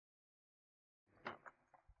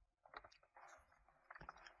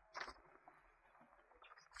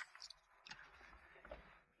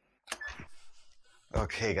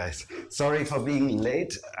Okay, guys. Sorry for being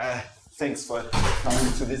late. Thanks for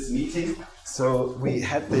coming to this meeting. So we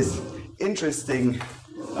had this interesting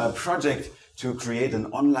project to create an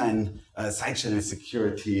online side channel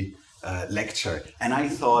security lecture. And I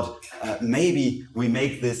thought maybe we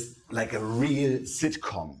make this like a real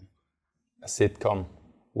sitcom. A sitcom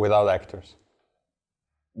without actors.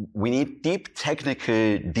 We need deep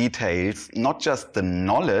technical details, not just the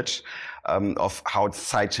knowledge of how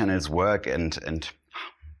side channels work, and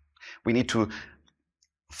we need to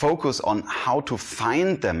focus on how to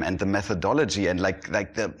find them and the methodology, and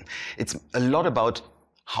it's a lot about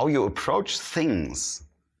how you approach things.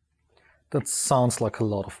 That sounds like a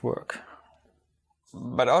lot of work.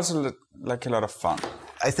 But also like a lot of fun.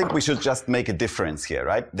 I think we should just make a difference here,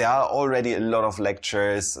 right? There are already a lot of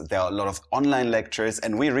lectures, there are a lot of online lectures,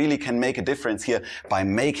 and we really can make a difference here by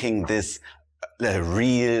making this a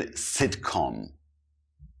real sitcom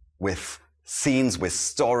with scenes, with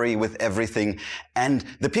story, with everything. And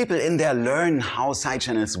the people in there learn how side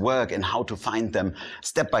channels work and how to find them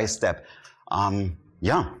step by step.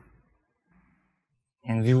 Yeah.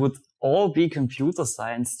 And we would all be computer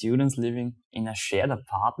science students living in a shared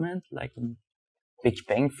apartment, like in Big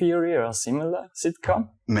Bang Theory or a similar sitcom?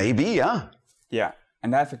 Maybe, yeah. Yeah,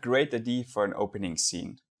 and I have a great idea for an opening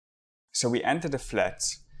scene. So we enter the flat,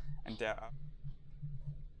 and there are...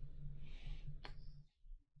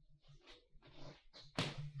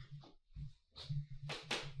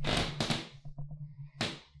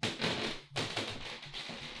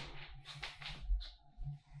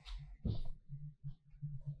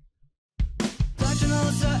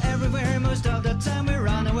 Channels are everywhere, most of the time we're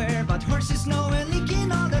unaware, but horses know we're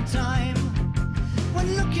leaking all the time.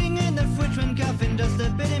 When looking in the footprint coffin, does the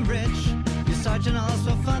bidding bridge? Use side channels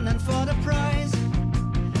for fun and for the prize,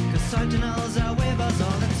 cause side channels are with us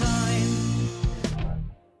all the time.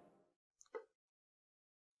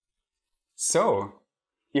 So,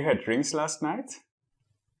 you had drinks last night?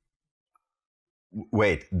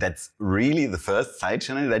 Wait, that's really the first side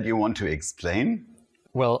channel that you want to explain?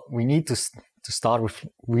 Well, we need to start with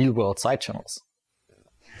real-world side channels.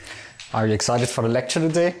 Are you excited for the lecture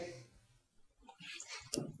today?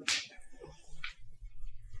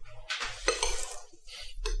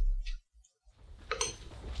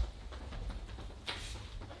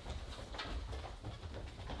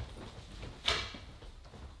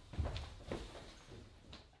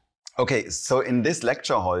 Okay, so in this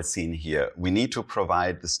lecture hall scene here, we need to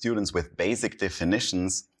provide the students with basic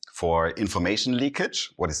definitions for information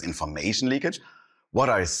leakage. What is information leakage? What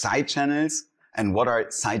are side channels? And what are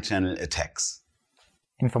side channel attacks?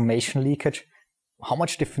 Information leakage. How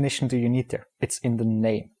much definition do you need there? It's in the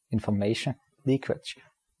name. Information leakage.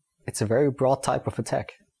 It's a very broad type of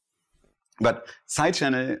attack. But side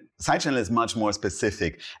channel is much more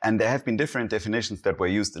specific, and there have been different definitions that were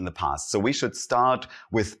used in the past. So we should start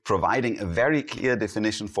with providing a very clear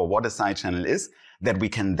definition for what a side channel is that we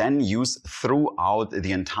can then use throughout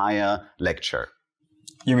the entire lecture.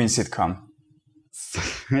 You mean sitcom?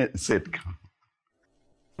 Sitcom.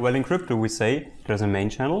 Well, in crypto we say there's a main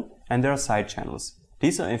channel and there are side channels.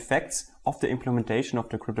 These are effects of the implementation of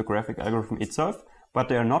the cryptographic algorithm itself, but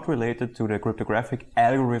they are not related to the cryptographic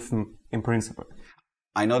algorithm in principle.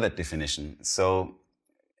 I know that definition. So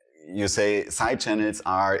you say side channels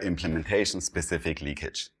are implementation-specific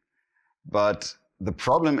leakage. But the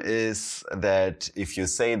problem is that if you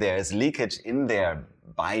say there's leakage in there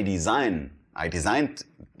by design, I designed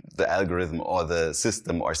the algorithm or the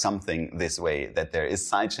system or something this way, that there is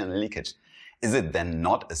side channel leakage, is it then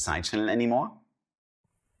not a side channel anymore?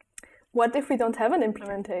 What if we don't have an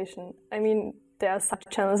implementation? I mean, there are side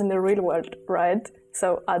channels in the real world, right?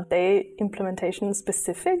 So are they implementation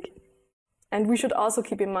specific? And we should also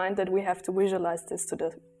keep in mind that we have to visualize this to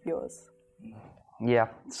the viewers. Yeah,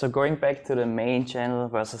 so going back to the main channel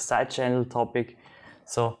versus side channel topic.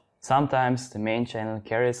 So sometimes the main channel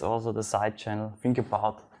carries also the side channel. Think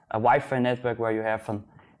about a Wi-Fi network where you have an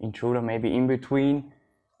intruder maybe in between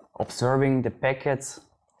observing the packets.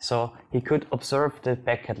 So he could observe the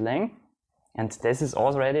packet length, and this is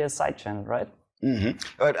already a side channel, right? Mm-hmm.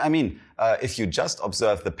 But I mean, if you just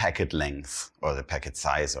observe the packet length or the packet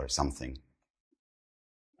size or something,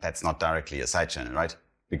 that's not directly a side channel, right?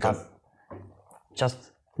 Because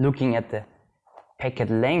just looking at the packet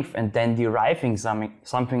length and then deriving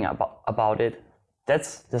something about it,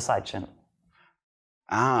 that's the side channel.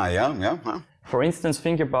 Ah, yeah. For instance,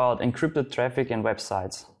 think about encrypted traffic and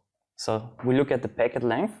websites. So we look at the packet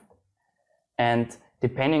length, and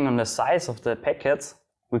depending on the size of the packets,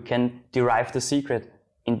 we can derive the secret.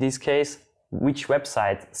 In this case, which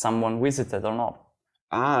website someone visited or not.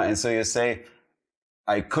 Ah, and so you say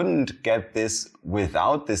I couldn't get this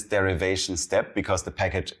without this derivation step because the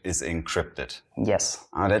packet is encrypted. Yes.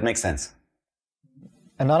 That makes sense.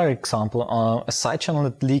 Another example, a side channel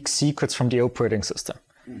that leaks secrets from the operating system.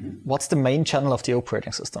 What's the main channel of the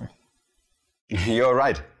operating system? You're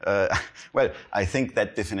right. Well, I think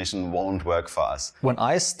that definition won't work for us. When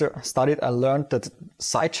I studied, I learned that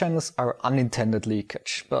side channels are unintended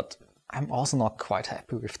leakage, but I'm also not quite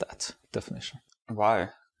happy with that definition. Why?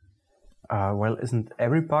 Well, isn't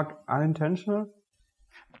every bug unintentional?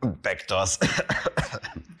 Backdoors.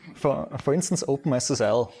 For instance,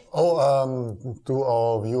 OpenSSL. Do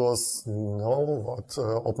our viewers know what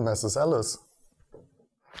OpenSSL is?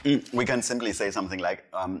 We can simply say something like,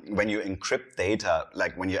 when you encrypt data,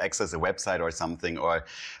 like when you access a website or something, or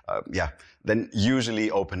then usually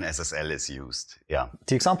OpenSSL is used. Yeah.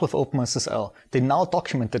 The example of OpenSSL, they now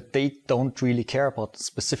document that they don't really care about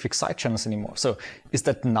specific side channels anymore. So is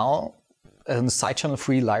that now a side channel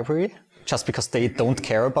free library just because they don't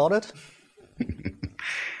care about it?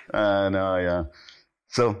 No, yeah.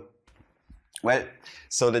 So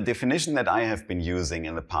the definition that I have been using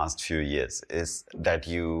in the past few years is that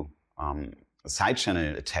you, side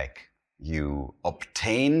channel attack, you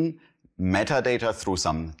obtain metadata through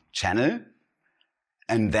some channel,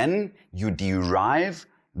 and then you derive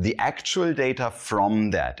the actual data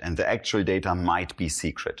from that, and the actual data might be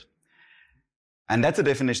secret. And that's a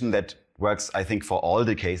definition that works, I think, for all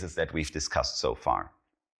the cases that we've discussed so far.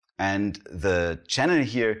 And the channel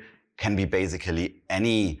here can be basically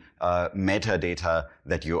any metadata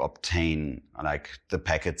that you obtain, like the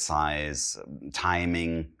packet size,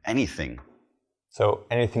 timing, anything. So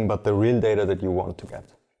anything but the real data that you want to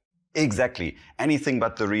get. Exactly. Anything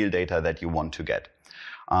but the real data that you want to get.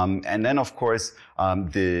 And then, of course,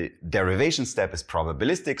 the derivation step is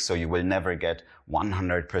probabilistic, so you will never get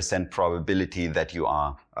 100% probability that you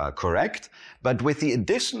are correct. But with the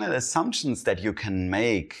additional assumptions that you can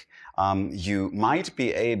make, you might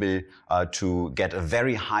be able to get a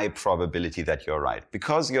very high probability that you're right,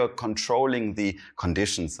 because you're controlling the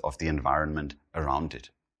conditions of the environment around it.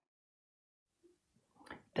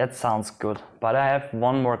 That sounds good, but I have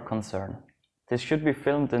one more concern. This should be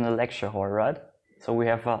filmed in a lecture hall, right? So we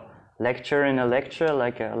have a lecture in a lecture,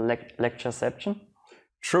 like a lectureception?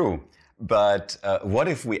 True. But what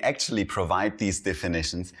if we actually provide these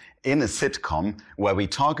definitions in a sitcom where we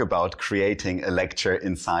talk about creating a lecture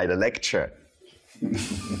inside a lecture?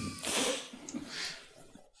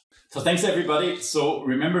 So thanks everybody. So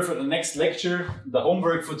remember, for the next lecture, the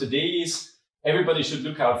homework for today is everybody should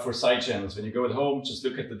look out for side channels. When you go at home, just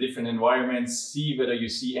look at the different environments, see whether you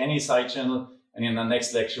see any side channel, and in the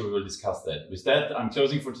next lecture we will discuss that. With that, I'm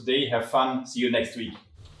closing for today. Have fun. See you next week.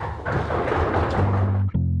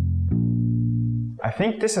 I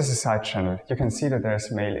think this is a side channel. You can see that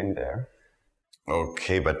there's mail in there.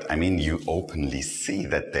 Okay, but I mean, you openly see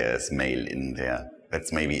that there's mail in there.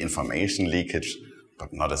 That's maybe information leakage,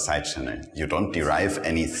 but not a side channel. You don't derive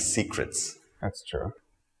any secrets. That's true.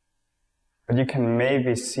 But you can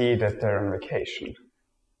maybe see that they're on vacation.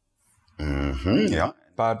 Yeah.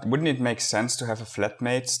 But wouldn't it make sense to have a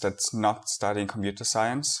flatmate that's not studying computer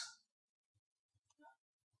science?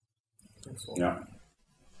 Yeah.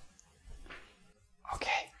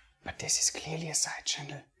 Okay, but this is clearly a side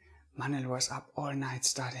channel. Manuel was up all night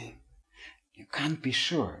studying. You can't be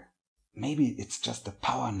sure. Maybe it's just a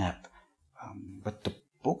power nap. But the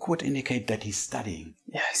book would indicate that he's studying.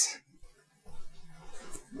 Yes.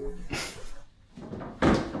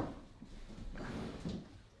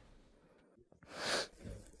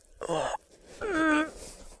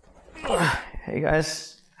 Hey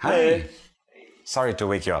guys. Hi. Sorry to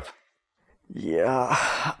wake you up. Yeah,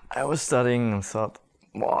 I was studying and thought,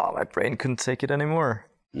 wow, my brain couldn't take it anymore.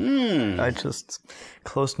 I just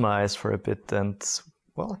closed my eyes for a bit and,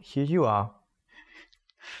 well, here you are.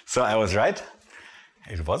 So I was right?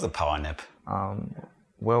 It was a power nap.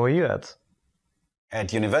 Where were you at?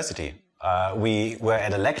 At university. We were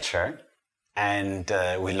at a lecture and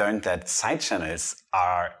we learned that side channels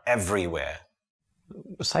are everywhere.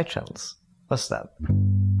 Side channels? What's that?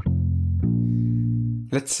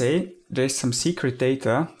 Let's say there's some secret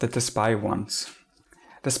data that the spy wants.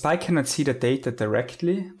 The spy cannot see the data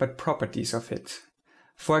directly, but properties of it.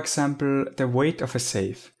 For example, the weight of a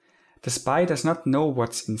safe. The spy does not know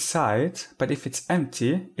what's inside, but if it's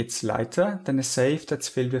empty, it's lighter than a safe that's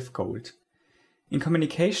filled with gold. In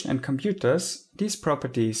communication and computers, these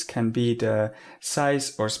properties can be the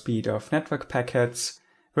size or speed of network packets,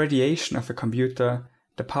 radiation of a computer,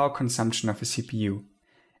 the power consumption of a CPU.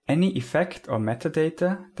 Any effect or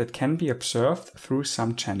metadata that can be observed through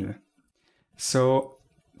some channel. So,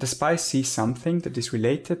 the spy sees something that is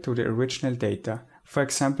related to the original data. for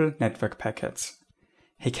example, network packets.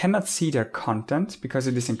 He cannot see their content because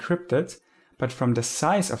it is encrypted, but from the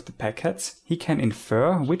size of the packets, he can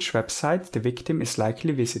infer which website the victim is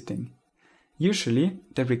likely visiting. Usually,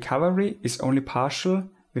 the recovery is only partial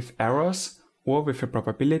with errors or with a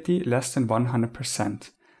probability less than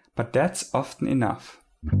 100%, but that's often enough.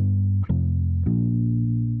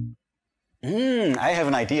 I have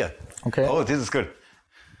an idea. Okay. Oh, this is good.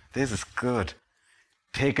 This is good.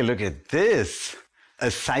 Take a look at this. A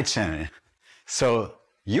side channel. So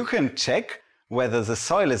you can check whether the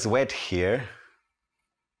soil is wet here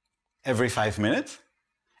every 5 minutes.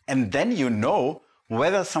 And then you know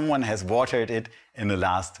whether someone has watered it in the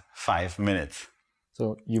last 5 minutes.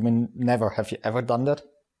 So you mean never. Have you ever done that?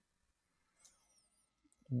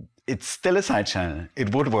 It's still a side channel.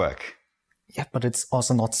 It would work. Yeah, but it's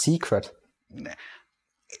also not secret.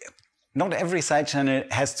 Not every side channel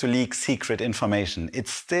has to leak secret information.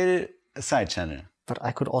 It's still a side channel. But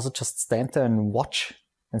I could also just stand there and watch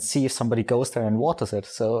and see if somebody goes there and waters it.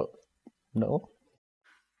 So, no.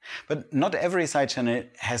 But not every side channel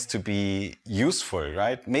has to be useful,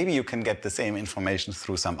 right? Maybe you can get the same information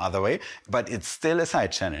through some other way, but it's still a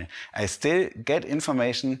side channel. I still get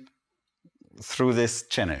information through this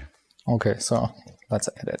channel. Okay, so let's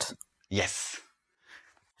add it. Yes.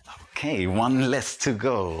 Okay, one less to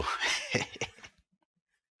go.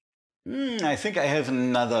 I think I have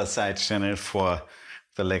another side channel for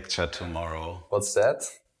the lecture tomorrow. What's that?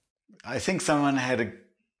 I think someone had a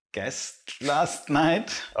guest last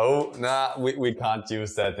night. Oh, nah, we can't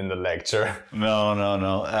use that in the lecture.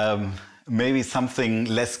 No. Maybe something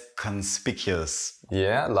less conspicuous.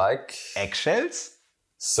 Yeah, like? Eggshells?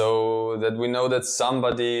 So that we know that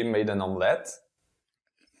somebody made an omelette?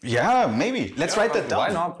 Yeah, maybe. Let's write that down. Why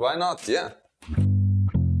not? Why not? Yeah.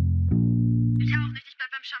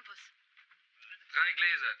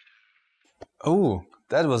 Oh,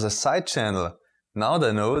 that was a side channel. Now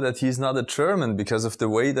they know that he's not a German because of the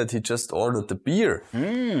way that he just ordered the beer.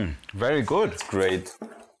 Very good. That's great.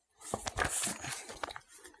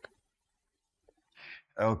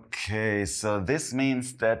 Okay, so this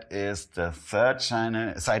means that is the third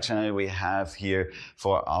side channel we have here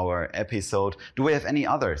for our episode. Do we have any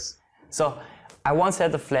others? So I once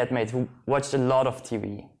had a flatmate who watched a lot of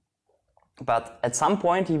TV, but at some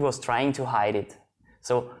point he was trying to hide it.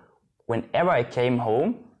 So whenever I came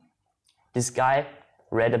home, this guy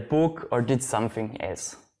read a book or did something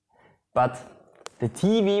else. But the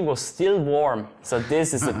TV was still warm, so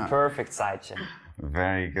this is a perfect side channel.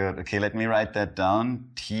 Very good. Okay, let me write that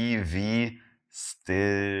down. TV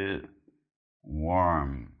still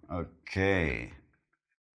warm. Okay.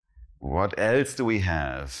 What else do we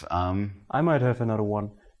have? I might have another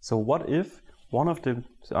one. So what if one of the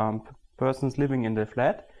persons living in the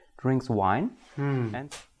flat drinks wine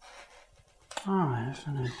and... I have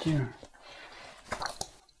an idea.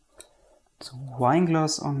 It's a wine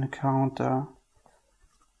glass on the counter.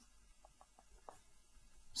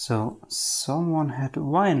 So, someone had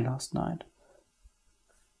wine last night.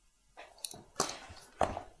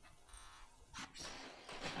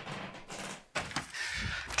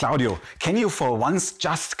 Claudio, can you for once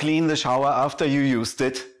just clean the shower after you used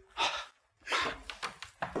it?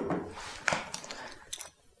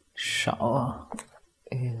 Shower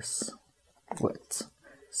is wet.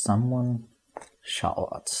 Someone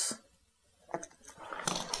showered.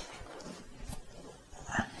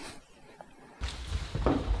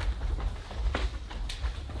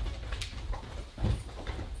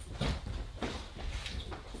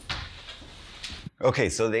 Okay,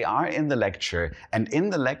 so they are in the lecture, and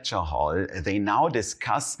in the lecture hall, they now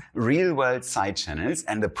discuss real-world side channels,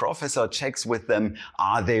 and the professor checks with them,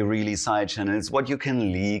 are they really side channels, what you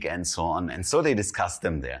can leak, and so on. And so they discuss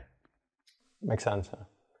them there. Makes sense.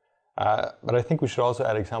 But I think we should also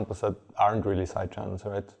add examples that aren't really side channels,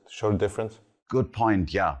 right? To show the difference. Good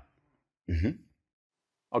point, yeah.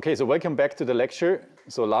 Okay, so welcome back to the lecture.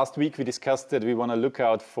 So last week we discussed that we want to look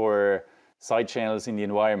out for side channels in the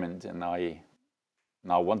environment, and I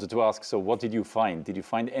now wanted to ask, so what did you find? Did you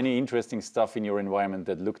find any interesting stuff in your environment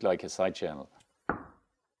that looked like a side channel?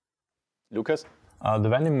 Lucas? The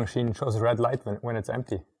vending machine shows a red light when it's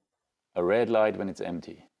empty. A red light when it's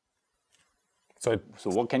empty. So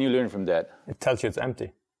what can you learn from that? It tells you it's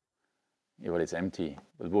empty. Yeah, well, it's empty.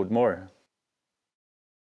 But what more?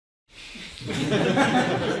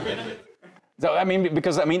 So,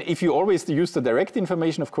 because if you always use the direct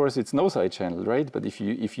information, of course, it's no side channel, right? But if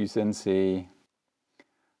you then say,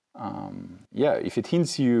 if it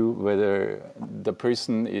hints you whether the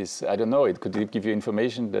person is, I don't know, it could give you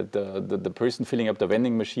information that the person filling up the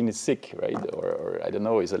vending machine is sick, right? Or I don't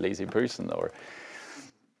know, is a lazy person, or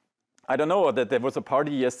I don't know that there was a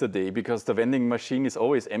party yesterday because the vending machine is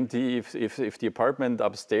always empty if the apartment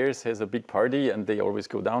upstairs has a big party and they always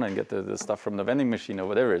go down and get the stuff from the vending machine or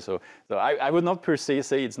whatever. So I would not per se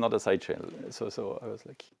say it's not a side channel. So I was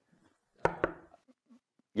like,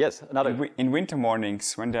 yes, another. In winter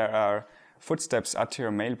mornings, when there are footsteps out to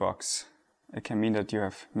your mailbox, it can mean that you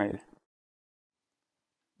have mail.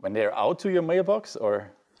 When they're out to your mailbox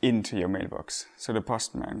or? Into your mailbox. So the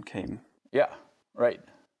postman came. Yeah, right.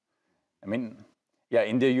 I mean, yeah,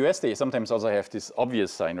 in the US, they sometimes also have this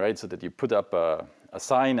obvious sign, right? So that you put up a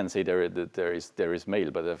sign and say there is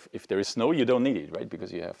mail. But if there is snow, you don't need it, right?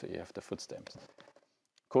 Because you have the footsteps.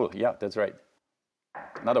 Cool. Yeah, that's right.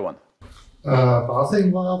 Another one.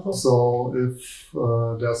 Bathing water. So if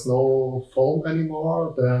there's no foam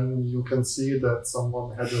anymore, then you can see that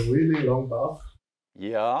someone had a really long bath.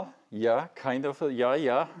 Yeah, kind of.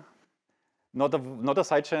 Yeah. Not a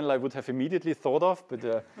side channel I would have immediately thought of,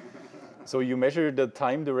 but. So you measure the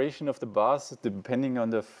time duration of the bath depending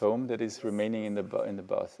on the foam that is remaining in the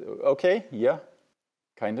bath. Okay, yeah,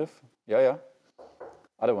 kind of. Yeah.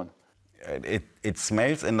 Other one. It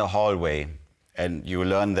smells in the hallway, and you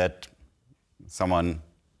learn that someone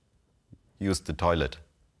used the toilet.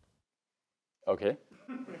 Okay.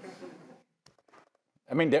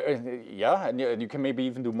 I mean, and you can maybe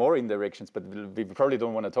even do more indirections, but we probably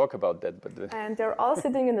don't want to talk about that. But And they're all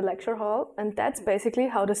sitting in the lecture hall, and that's basically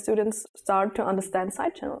how the students start to understand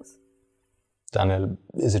side channels. Daniel,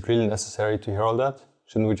 is it really necessary to hear all that?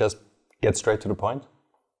 Shouldn't we just get straight to the point?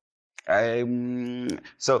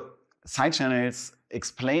 So side channels,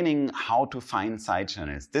 explaining how to find side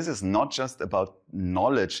channels. This is not just about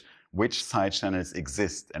knowledge which side channels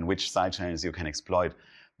exist and which side channels you can exploit,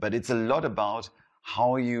 but it's a lot about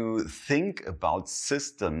how you think about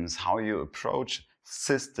systems, how you approach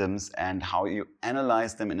systems, and how you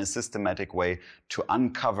analyze them in a systematic way to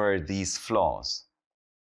uncover these flaws.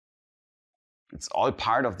 It's all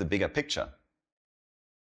part of the bigger picture.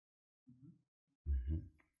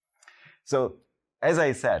 So, as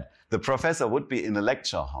I said, the professor would be in the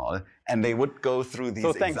lecture hall and they would go through these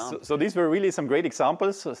examples. So these were really some great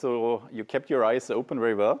examples. So you kept your eyes open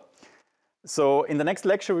very well. So in the next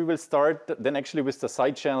lecture, we will start then actually with the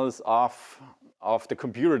side channels of the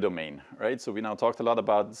computer domain, right? So we now talked a lot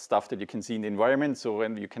about stuff that you can see in the environment. So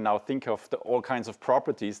when you can now think of all kinds of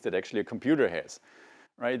properties that actually a computer has,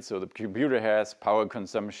 right? So the computer has power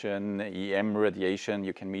consumption, EM radiation.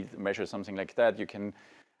 You can measure something like that. You can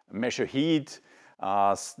measure heat.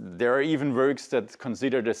 There are even works that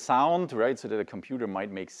consider the sound, right? So that a computer might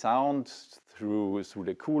make sound through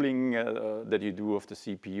the cooling that you do of the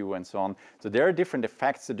CPU and so on. So there are different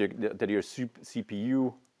effects that your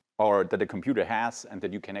CPU or that the computer has and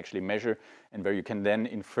that you can actually measure and where you can then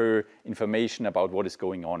infer information about what is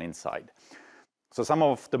going on inside. So some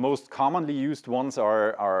of the most commonly used ones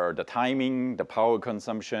are the timing, the power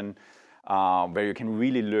consumption, where you can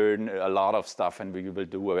really learn a lot of stuff, and we will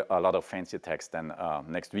do a lot of fancy text then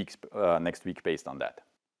next week based on that.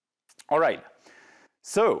 All right,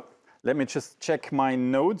 so let me just check my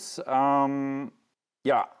notes.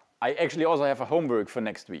 Yeah, I actually also have a homework for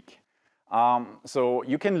next week. So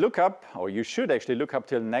you can look up, or you should actually look up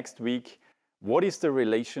till next week, what is the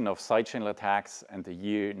relation of side channel attacks and the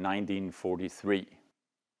year 1943?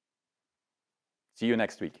 See you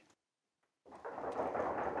next week.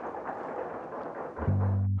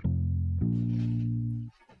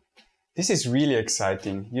 This is really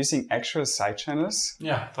exciting, using actual side channels.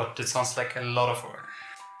 Yeah, but it sounds like a lot of work.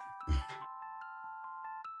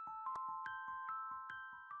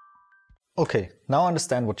 Okay, now I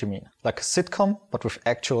understand what you mean. Like a sitcom, but with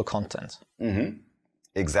actual content. Mm-hmm.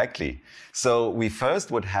 Exactly. So we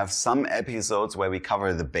first would have some episodes where we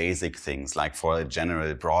cover the basic things, like for a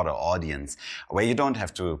general, broader audience, where you don't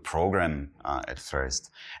have to program at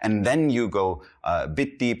first. And then you go a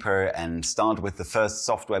bit deeper and start with the first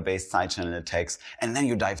software-based side channel attacks. And then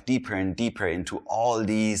you dive deeper and deeper into all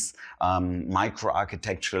these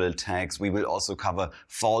microarchitectural attacks. We will also cover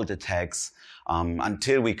fault attacks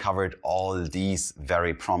until we covered all these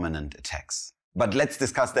very prominent attacks. But let's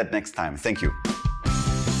discuss that next time. Thank you.